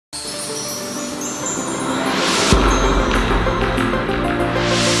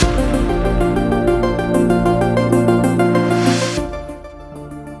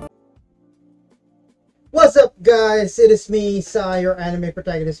Guys, it is me, Sai, your anime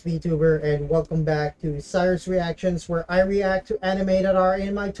protagonist VTuber, and welcome back to Sai Roose Reactions, where I react to anime that are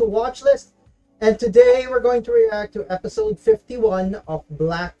in my to-watch list. And today we're going to react to episode 51 of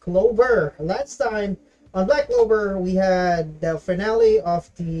Black Clover. Last time on Black Clover, we had the finale of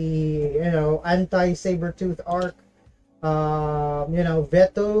the, anti-Sabretooth arc.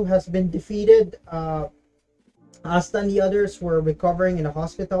 Veto has been defeated. Asta and the others were recovering in a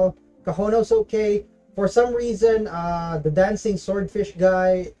hospital. Kahono's okay. For some reason, the dancing swordfish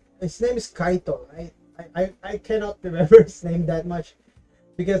guy, his name is Kaito, right? I cannot remember his name that much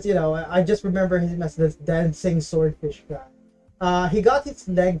because, I just remember him as the dancing swordfish guy. He got his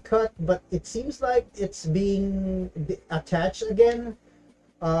leg cut, but it seems like it's being attached again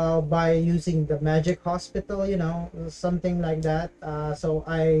by using the magic hospital, something like that. So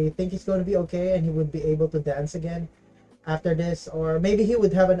I think he's going to be okay and he would be able to dance again after this, or maybe he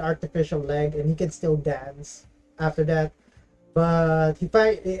would have an artificial leg and he can still dance after that. But he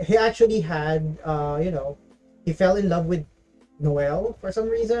actually had he fell in love with Noelle for some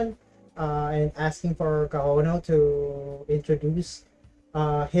reason, and asking for Kahono to introduce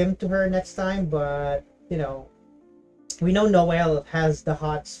him to her next time. But we know Noelle has the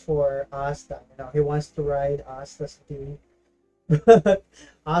hots for Asta. He wants to ride Asta's team. but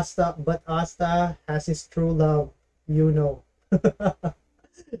Asta has his true love,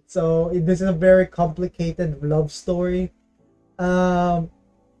 so this is a very complicated love story. So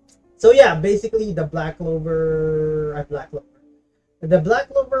yeah, basically the Black Clover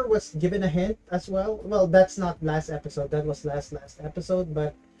was given a hint as well. Well, that's not last episode, that was last episode.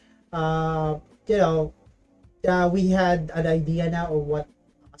 But we had an idea now of what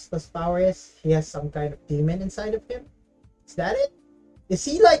Asta's power is. He has some kind of demon inside of him. Is that it? Is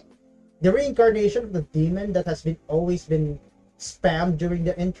he like the reincarnation of the demon that has always been spammed during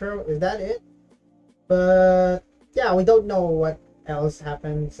the intro? Is that it? But yeah, we don't know what else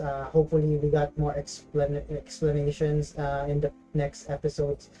happens. Hopefully we got more explanations in the next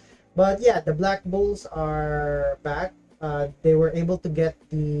episodes. But yeah, the Black Bulls are back. They were able to get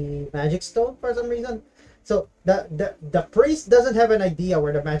the magic stone for some reason. So the priest doesn't have an idea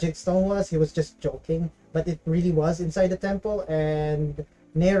where the magic stone was. He was just joking, but it really was inside the temple. And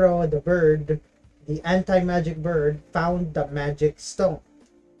Nero, the bird, the anti-magic bird, found the magic stone.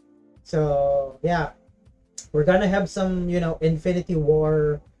 So yeah, we're gonna have some Infinity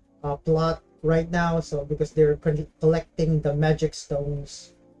War plot right now. So because they're collecting the magic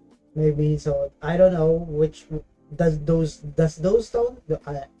stones, maybe. So I don't know which those stones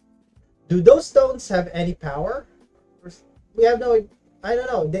do those stones have any power? We have no. I don't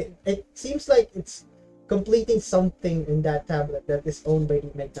know. It seems like it's completing something in that tablet that is owned by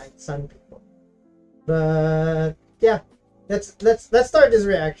the Midnight Sun people. But yeah, let's start this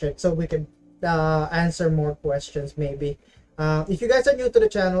reaction so we can answer more questions maybe. If you guys are new to the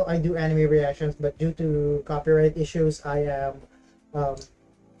channel, I do anime reactions, but due to copyright issues, I am what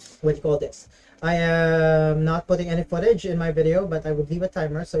do you call this? I am not putting any footage in my video, but I would leave a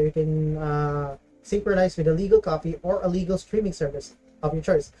timer so you can synchronize with a legal copy or a legal streaming service of your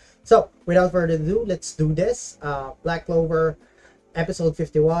choice. So without further ado, let's do this. Black Clover episode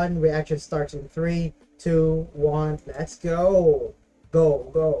 51 reaction starts in 3, 2, 1. Let's go.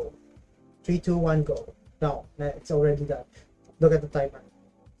 Go 3, 2, 1, go. No, it's already done. Look at the timer.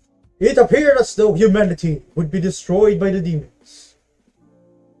 It appeared as though humanity would be destroyed by the demons,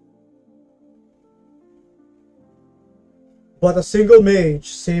 but a single mage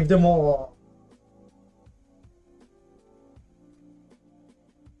saved them all.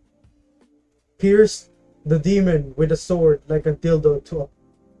 Pierced the demon with a sword like a dildo to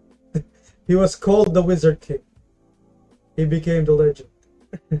a... He was called the Wizard King. He became the legend.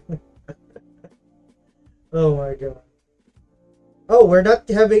 Oh my god. Oh, we're not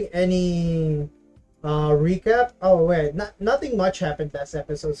having any recap? Oh wait, nothing much happened last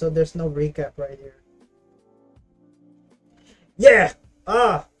episode, so there's no recap right here. Yeah!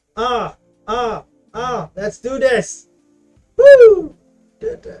 Let's do this! Woo!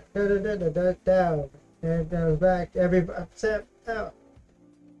 Down. And goes back. Everybody step out.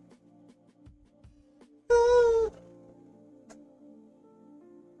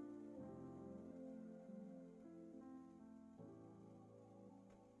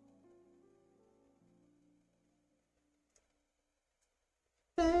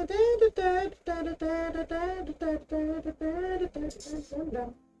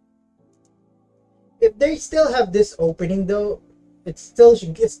 If they still have this opening though, it's still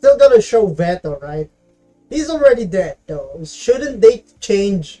gonna show Veto, right? He's already dead though. Shouldn't they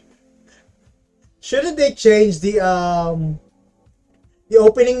change the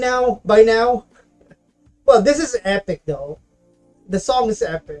opening now by now? Well, this is epic though. The song is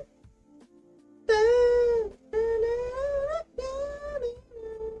epic.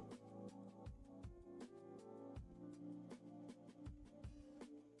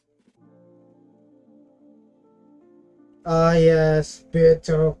 Ah, yes,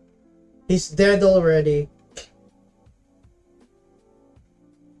 Beto. He's dead already.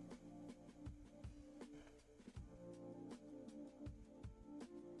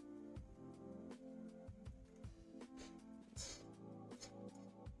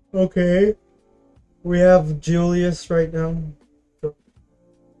 Okay. We have Julius right now.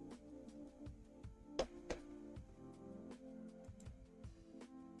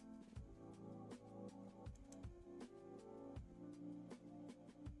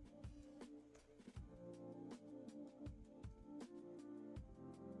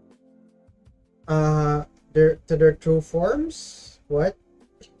 Their true forms? What?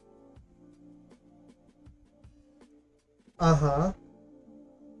 Uh-huh.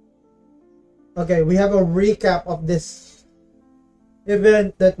 Okay, we have a recap of this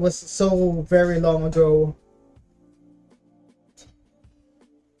event that was so very long ago.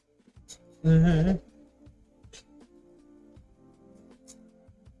 Mm-hmm.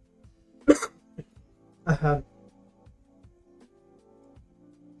 Uh-huh.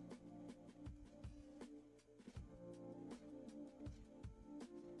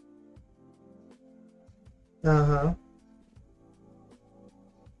 Uh-huh.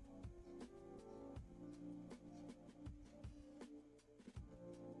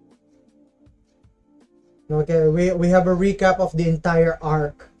 Okay, we have a recap of the entire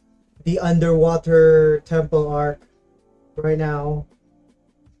arc. The underwater temple arc right now.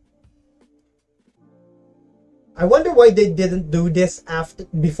 I wonder why they didn't do this after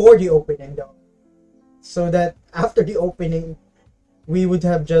before the opening though. So that after the opening we would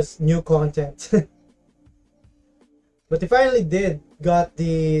have just new content. But they finally did got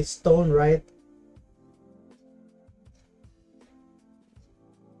the stone right.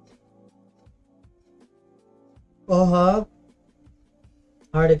 Uh-huh.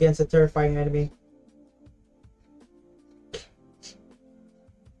 Hard against a terrifying enemy.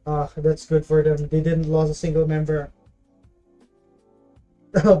 Ah, that's good for them. They didn't lose a single member.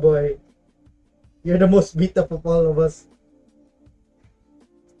 Oh boy. You're the most beat up of all of us.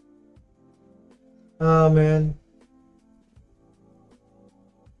 Oh man.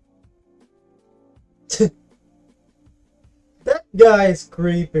 That guy is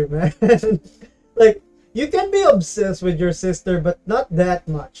creepy, man. Like, you can be obsessed with your sister, but not that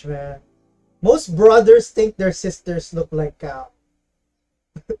much, man. Most brothers think their sisters look like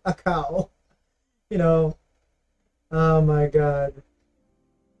a cow. You know. Oh my god.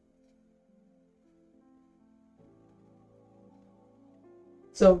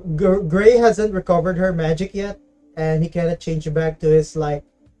 So Gray hasn't recovered her magic yet, and he cannot change back to his like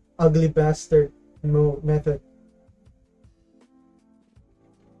ugly bastard method.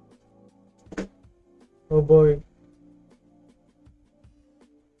 Oh boy.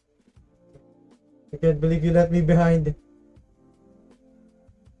 I can't believe you left me behind.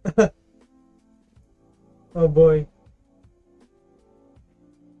 Oh boy.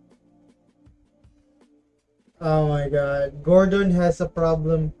 Oh my god. Gordon has a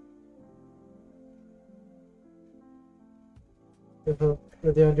problem.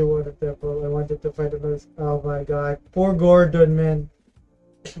 With the underwater temple. I wanted to fight another. Oh my god. Poor Gordon, man.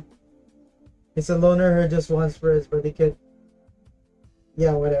 He's a loner who just wants friends, but he can.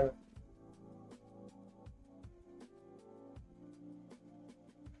 Yeah, whatever.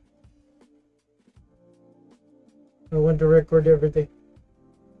 I want to record everything.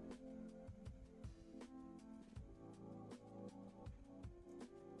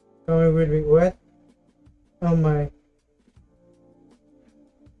 Coming with me. What? Oh my.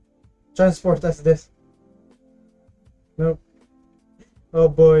 Transport us this. Nope. Oh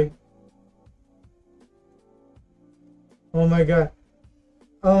boy. Oh my god.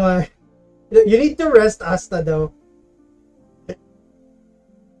 Oh my. You need to rest, Asta, though.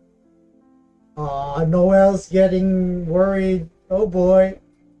 Aw, Noel's getting worried. Oh boy.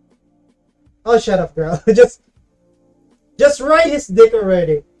 Oh, shut up, girl. Just ride his dick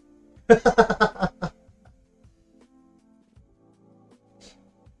already.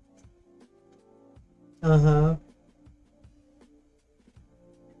 Uh-huh.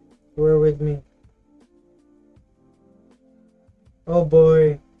 We're with me. Oh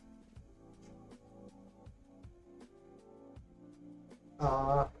boy.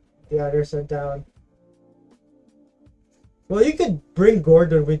 Ah, the others are down. Well, you could bring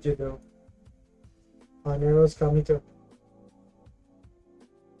Gordon with you though. Oh, Nero's coming too.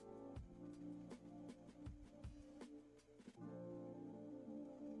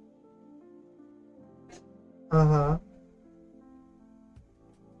 Uh-huh.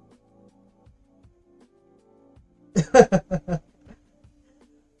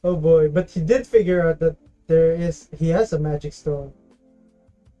 Oh boy, but he did figure out that he has a magic stone.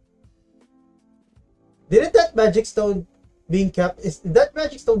 Didn't that magic stone being kept, is that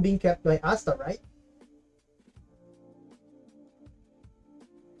magic stone being kept by Asta, right?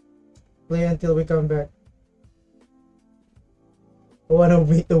 Play until we come back. I wanna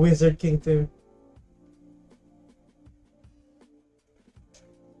meet the Wizard King too.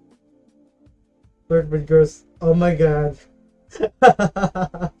 Flirt with girls. Oh my god.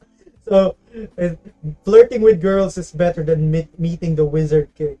 So, it, flirting with girls is better than meeting the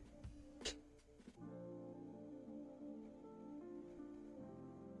Wizard King.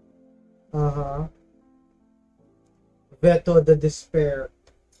 Uh-huh. Veto the despair.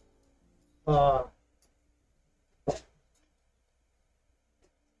 Uh,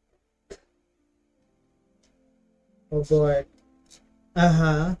 oh boy.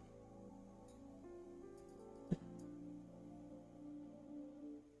 Uh-huh.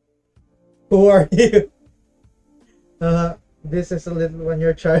 Who are you? This is a little one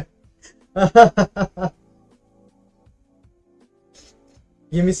your child.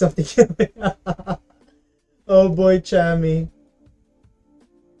 Give me something. Oh boy, Chammy.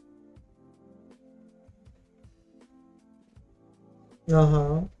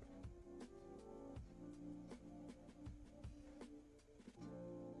 Uh-huh.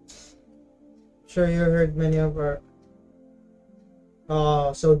 Sure, you heard many of our.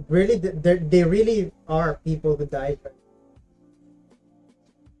 Oh, so really, they really are people who died.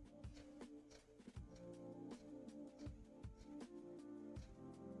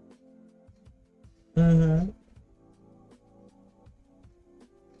 Mm-hmm.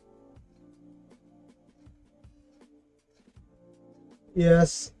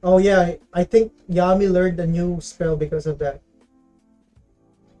 Yes. Oh yeah, I think Yami learned a new spell because of that.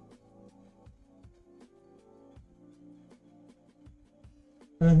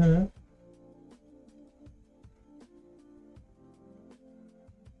 Mm-hmm.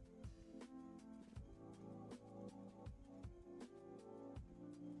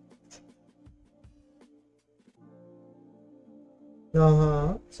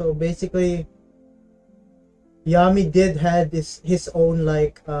 Uh-huh. So basically, Yami did had his own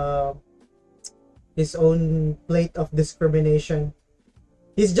like his own plate of discrimination.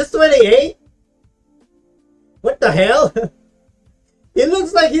 He's just 28? What the hell? He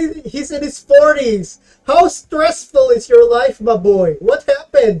looks like he's in his 40s. How stressful is your life, my boy? What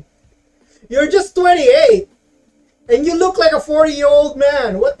happened? You're just 28 and you look like a 40-year-old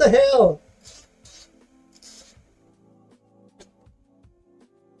man. What the hell?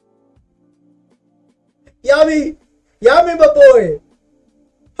 Yummy! Yummy, my boy!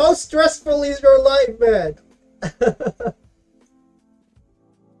 How stressful is your life, man?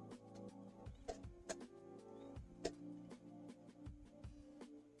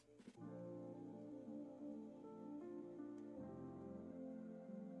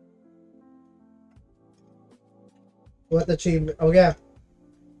 What achievement? Oh yeah.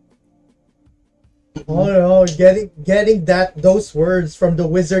 Oh no, getting those words from the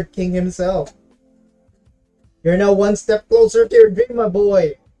Wizard King himself. You're now one step closer to your dream, my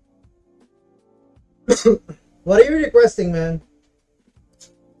boy. What are you requesting, man?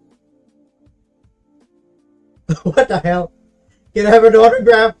 What the hell? Can I have an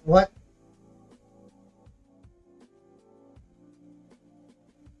autograph? What?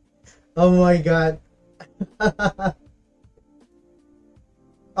 Oh my god.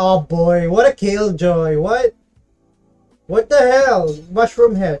 Oh boy, what a killjoy. What? What the hell?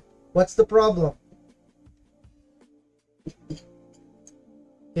 Mushroom head. What's the problem?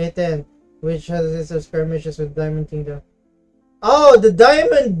 K10, which has its skirmishes with Diamond Kingdom. Oh, the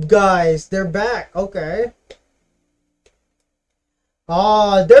Diamond guys. They're back. Okay.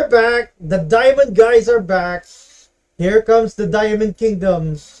 Oh, they're back. The Diamond guys are back. Here comes the Diamond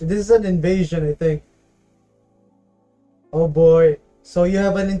Kingdom. This is an invasion, I think. Oh boy. So you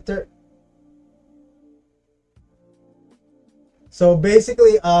have an So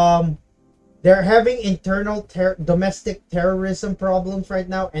basically, they're having internal domestic terrorism problems right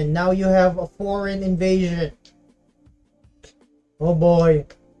now, and now you have a foreign invasion. Oh boy.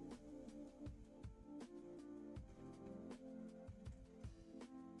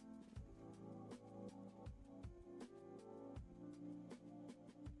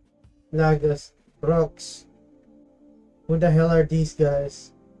 Nagas, Brooks. Who the hell are these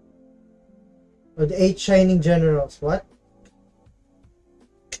guys? Oh, the 8 Shining Generals. What?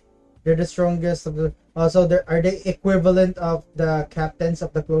 They're the strongest of the... Also, are they equivalent of the captains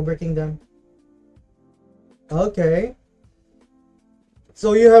of the Clover Kingdom? Okay.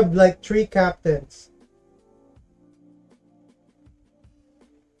 So you have like three captains.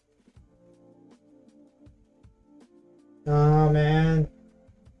 Oh man.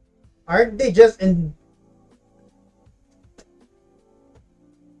 Aren't they just in?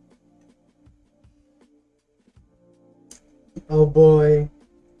 Oh boy.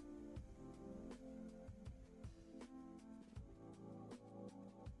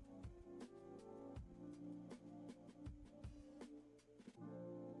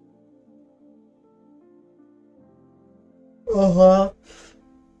 Uh-huh.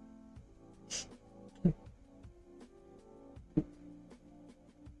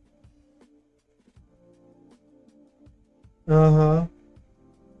 Uh-huh.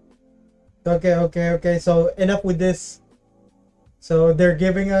 Okay, okay, okay. So enough with this. So they're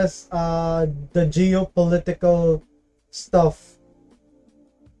giving us the geopolitical stuff.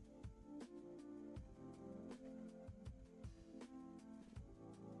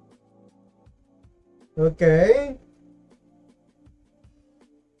 Okay.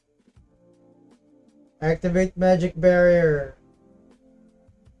 Activate magic barrier.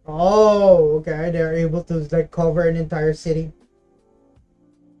 Oh, okay. They're able to like cover an entire city.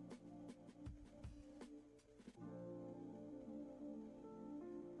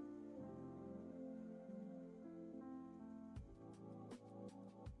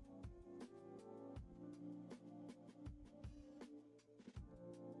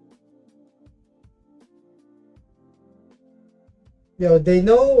 Yo, they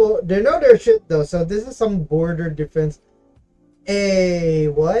know their shit though. So this is some border defense. Hey,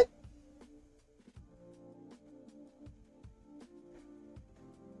 what?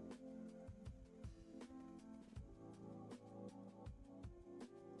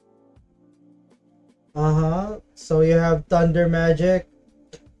 Uh-huh. So you have thunder magic.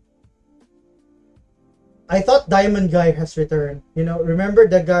 I thought Diamond Guy has returned. Remember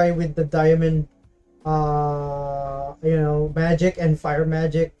the guy with the diamond magic and fire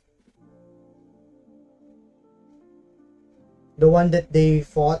magic? The one that they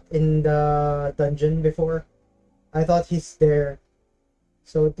fought in the dungeon before? I thought he's there.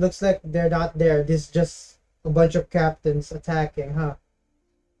 So it looks like they're not there. This is just a bunch of captains attacking, huh?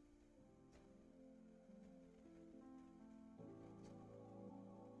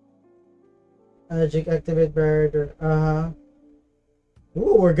 Magic activate barrier. Uh-huh.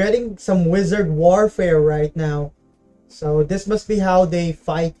 Ooh, we're getting some wizard warfare right now. So this must be how they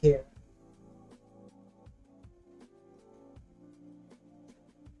fight here.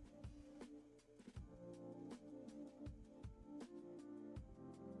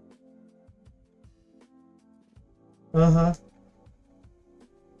 Uh-huh.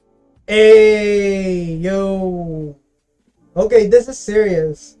 Hey, yo. Okay, this is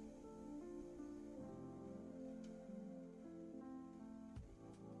serious.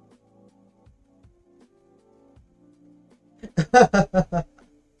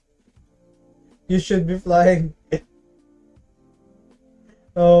 You should be flying.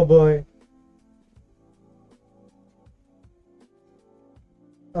 Oh boy.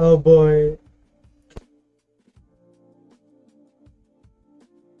 Oh boy.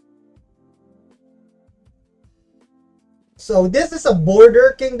 So this is a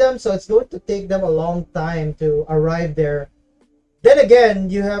border kingdom, so it's going to take them a long time to arrive there. Then again,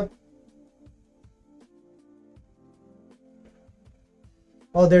 you have.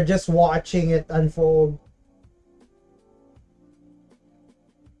 Oh, they're just watching it unfold.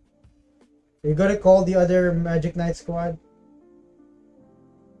 You're gonna call the other Magic Knight squad?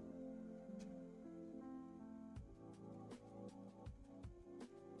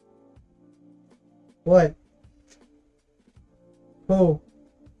 What? Who?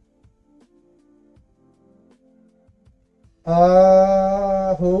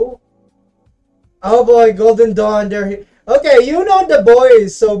 Who? Oh boy, Golden Dawn, they're here. Okay, you know the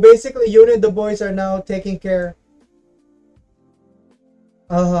boys. So basically, you and the boys are now taking care.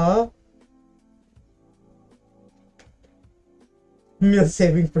 Uh-huh. Meal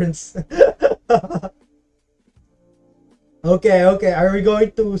saving prince. Okay, okay. Are we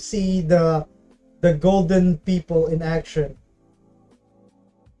going to see the golden people in action?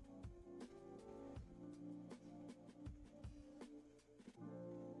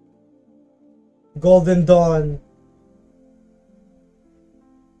 Golden Dawn.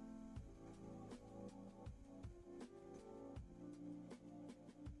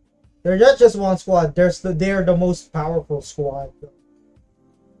 They're not just one squad. They're the most powerful squad.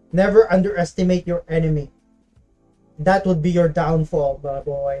 Never underestimate your enemy. That would be your downfall, my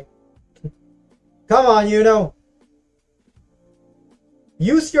boy. Come on,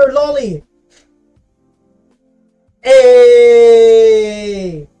 Use your lolly.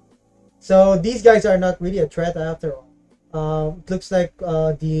 Hey! So these guys are not really a threat after all. It looks like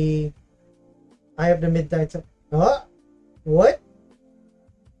the Eye of the Midnight. Huh? What?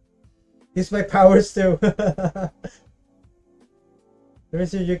 Use my powers too. The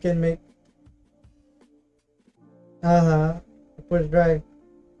rest you can make. Uh-huh. Put it right.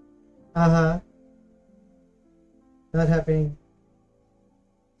 Uh-huh. Not happening.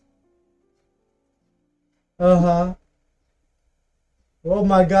 Uh-huh. Oh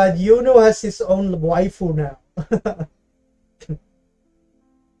my god, Yuno has his own waifu now.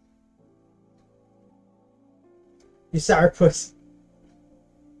 Usarpus.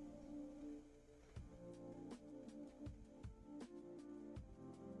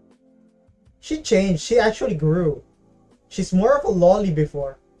 She changed. She actually grew. She's more of a lolly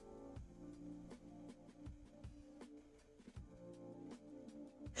before.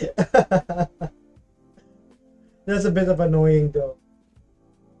 That's a bit of annoying though.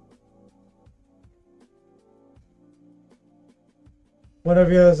 One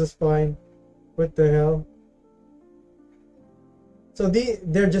of yours is fine. What the hell? So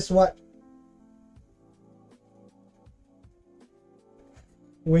they're just what?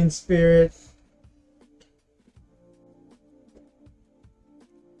 Wind spirit.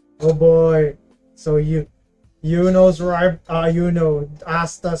 Oh boy. So Yuno's rival.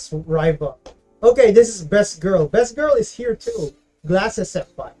 Asta's rival. Okay, this is best girl. Best girl is here too. Glasses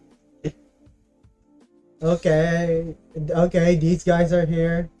senpai. Okay. Okay, these guys are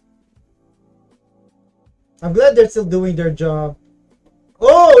here. I'm glad they're still doing their job.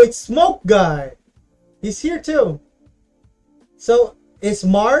 Oh, it's Smoke Guy. He's here too. So, is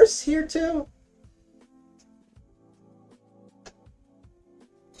Mars here too?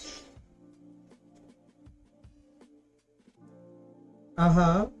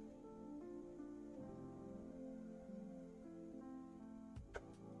 Uh-huh.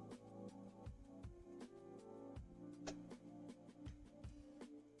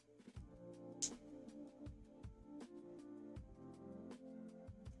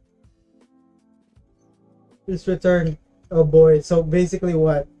 Just return. Oh boy. So basically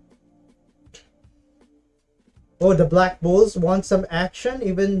what? Oh, the Black Bulls want some action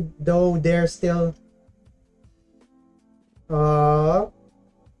even though they're still uh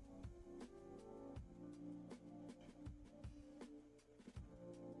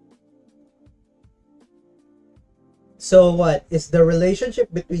so what? Is the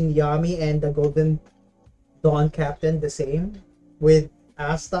relationship between Yami and the Golden Dawn Captain the same with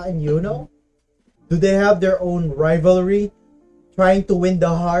Asta and Yuno? Do they have their own rivalry trying to win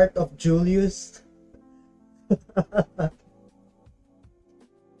the heart of Julius?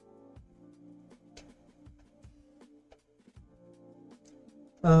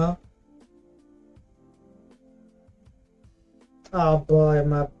 Uh-huh. Oh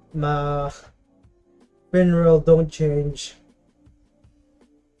boy, my funeral don't change.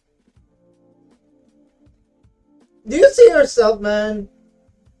 Do you see yourself, man?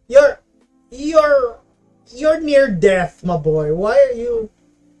 You're you're you're near death, my boy. Why are you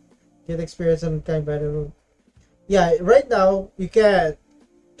get experience some kind of better? Yeah, right now you can't.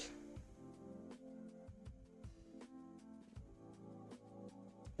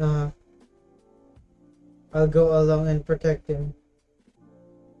 Uh, I'll go along and protect him.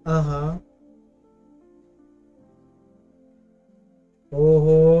 Uh-huh.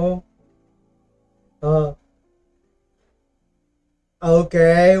 Oh.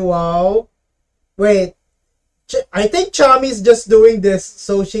 Okay, wow. Wait, I think Chami's just doing this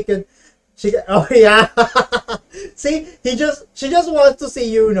so she can, oh yeah. See, she just wants to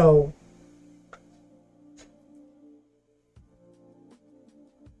see Yuno.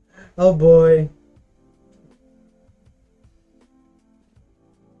 Oh boy.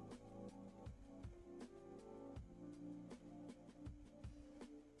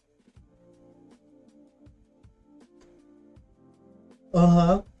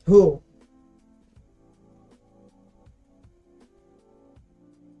 Uh-huh. Who?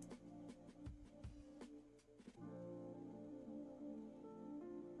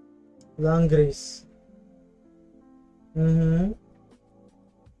 Langris. Mm-hmm.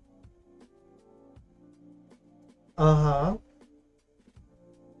 Uh-huh.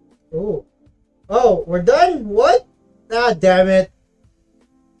 Oh. Oh, we're done? What? Ah, damn it.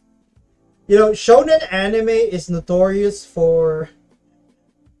 You know, shonen anime is notorious for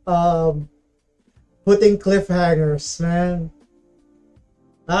um putting cliffhangers, man.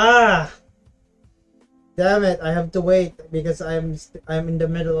 Ah, damn it. I have to wait because I'm in the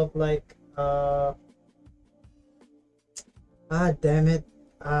middle of like ah, damn it.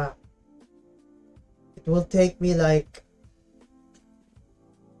 Ah, It will take me like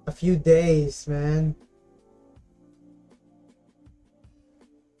a few days, man.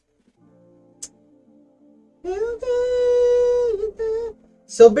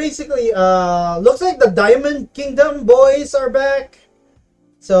 So basically, looks like the Diamond Kingdom boys are back.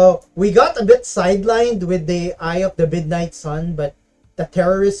 So we got a bit sidelined with the Eye of the Midnight Sun, but the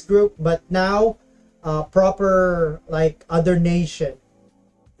terrorist group. But now, proper like other nation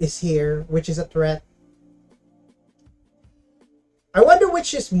is here, which is a threat. I wonder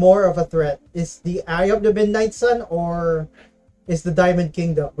which is more of a threat: is the Eye of the Midnight Sun or is the Diamond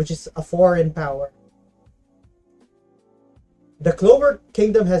Kingdom, which is a foreign power. The Clover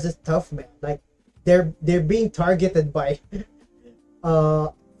Kingdom has a tough, man. Like they're being targeted by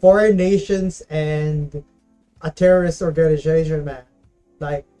foreign nations and a terrorist organization, man.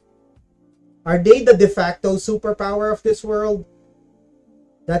 Like, are they the de facto superpower of this world?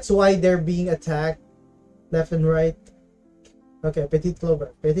 That's why they're being attacked left and right. Okay, Petit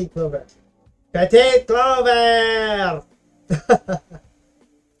Clover, Petit Clover, Petit Clover.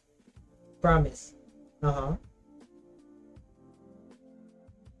 Promise. Uh-huh.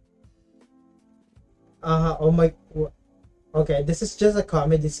 Oh my. Okay, this is just a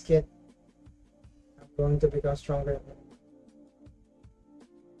comedy skit. I'm going to become stronger.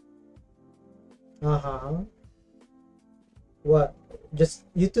 Uh-huh. What? Just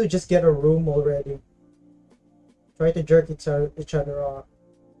you two just get a room already. Try to jerk each other off.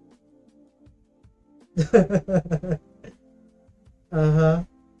 Uh-huh.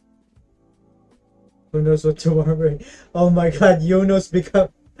 Who knows what tomorrow brings? Oh my god, Yunus become.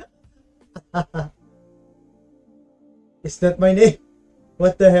 Is that my name?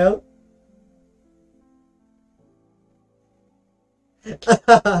 What the hell?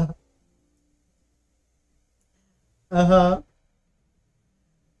 Uh-huh.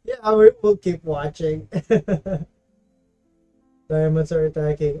 Yeah, we'll keep watching. Diamonds are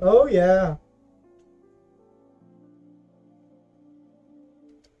attacking. Oh yeah.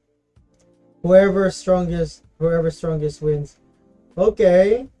 Whoever strongest wins.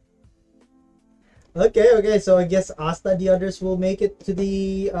 Okay. Okay, so I guess Asta and the others will make it to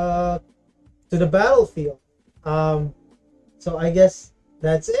the battlefield. Um so I guess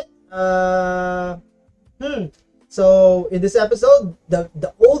that's it. So in this episode,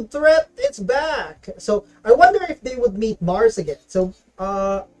 the old threat, it's back. So I wonder if they would meet Mars again. So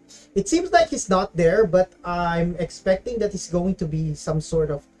it seems like he's not there, but I'm expecting that he's going to be some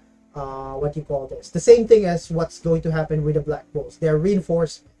sort of what you call this, the same thing as what's going to happen with the Black Bulls. They're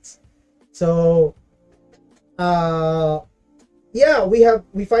reinforcements. So yeah,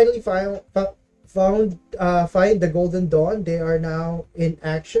 we finally find the Golden Dawn. They are now in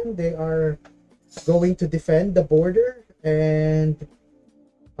action. They are going to defend the border, and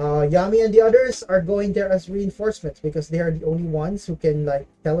Yami and the others are going there as reinforcements because they are the only ones who can like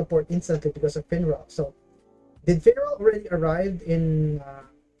teleport instantly because of Finral. So did Finral already arrived in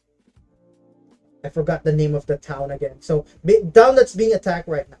I forgot the name of the town again. So town that's being attacked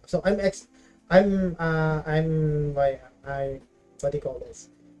right now. So I what do you call this?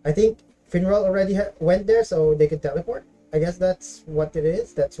 I think Finral already went there, so they could teleport. I guess that's what it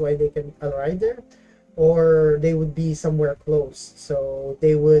is. That's why they can arrive there, or they would be somewhere close. So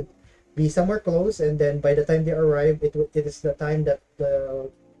they would be somewhere close, and then by the time they arrive, it is the time that the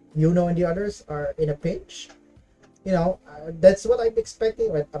Yuno and the others are in a pinch. That's what I'm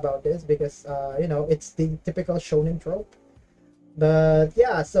expecting about this because it's the typical shonen trope. But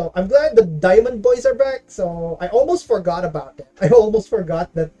yeah, so I'm glad the Diamond Boys are back. So I almost forgot about it. I almost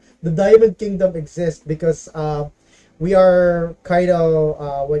forgot that the Diamond Kingdom exists because we are kind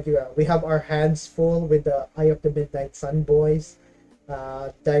of we have our hands full with the Eye of the Midnight Sun boys.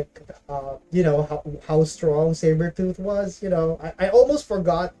 How strong Sabretooth was. I almost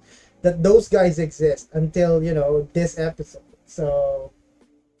forgot that those guys exist until this episode. So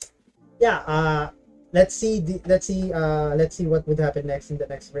yeah, let's see what would happen next in the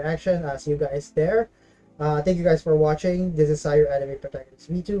next reaction. See you guys there. Thank you guys for watching. This is Sai, your anime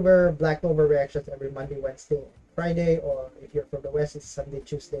protagonist Vtuber. Black Clover reactions every Monday, Wednesday, Friday, or if you're from the West, it's Sunday,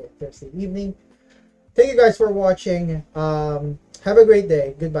 Tuesday, and Thursday evening. Thank you guys for watching. Have a great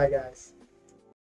day. Goodbye, guys.